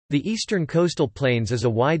The Eastern Coastal Plains is a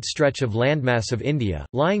wide stretch of landmass of India,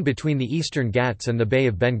 lying between the Eastern Ghats and the Bay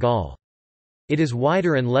of Bengal. It is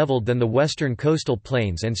wider and levelled than the Western Coastal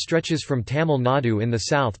Plains and stretches from Tamil Nadu in the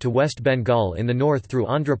south to West Bengal in the north through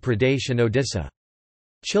Andhra Pradesh and Odisha.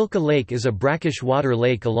 Chilka Lake is a brackish water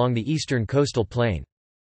lake along the Eastern Coastal Plain.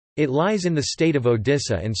 It lies in the state of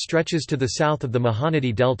Odisha and stretches to the south of the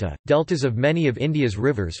Mahanadi Delta. Deltas of many of India's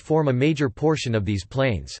rivers form a major portion of these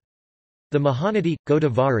plains. The Mahanadi,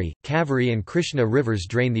 Godavari, Kaveri and Krishna rivers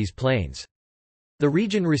drain these plains. The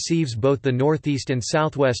region receives both the northeast and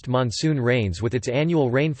southwest monsoon rains with its annual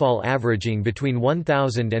rainfall averaging between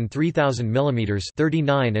 1,000 and 3,000 mm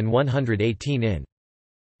 39 and 118 in.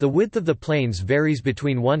 The width of the plains varies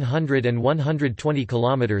between 100 and 120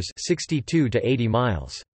 km 62 to 80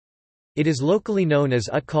 miles. It is locally known as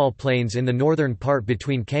Utkal Plains in the northern part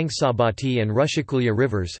between Kangsabati and Rushikulya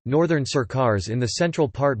rivers, northern Sarkars in the central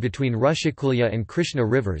part between Rushikulya and Krishna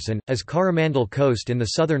rivers and, as Coromandel Coast in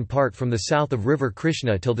the southern part from the south of River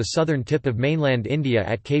Krishna till the southern tip of mainland India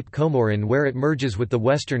at Cape Comorin where it merges with the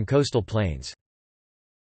western coastal plains.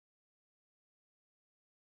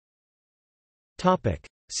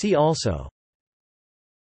 See also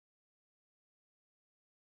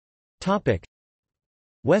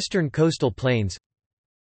Western Coastal Plains.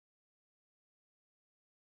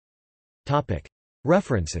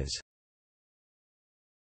 References.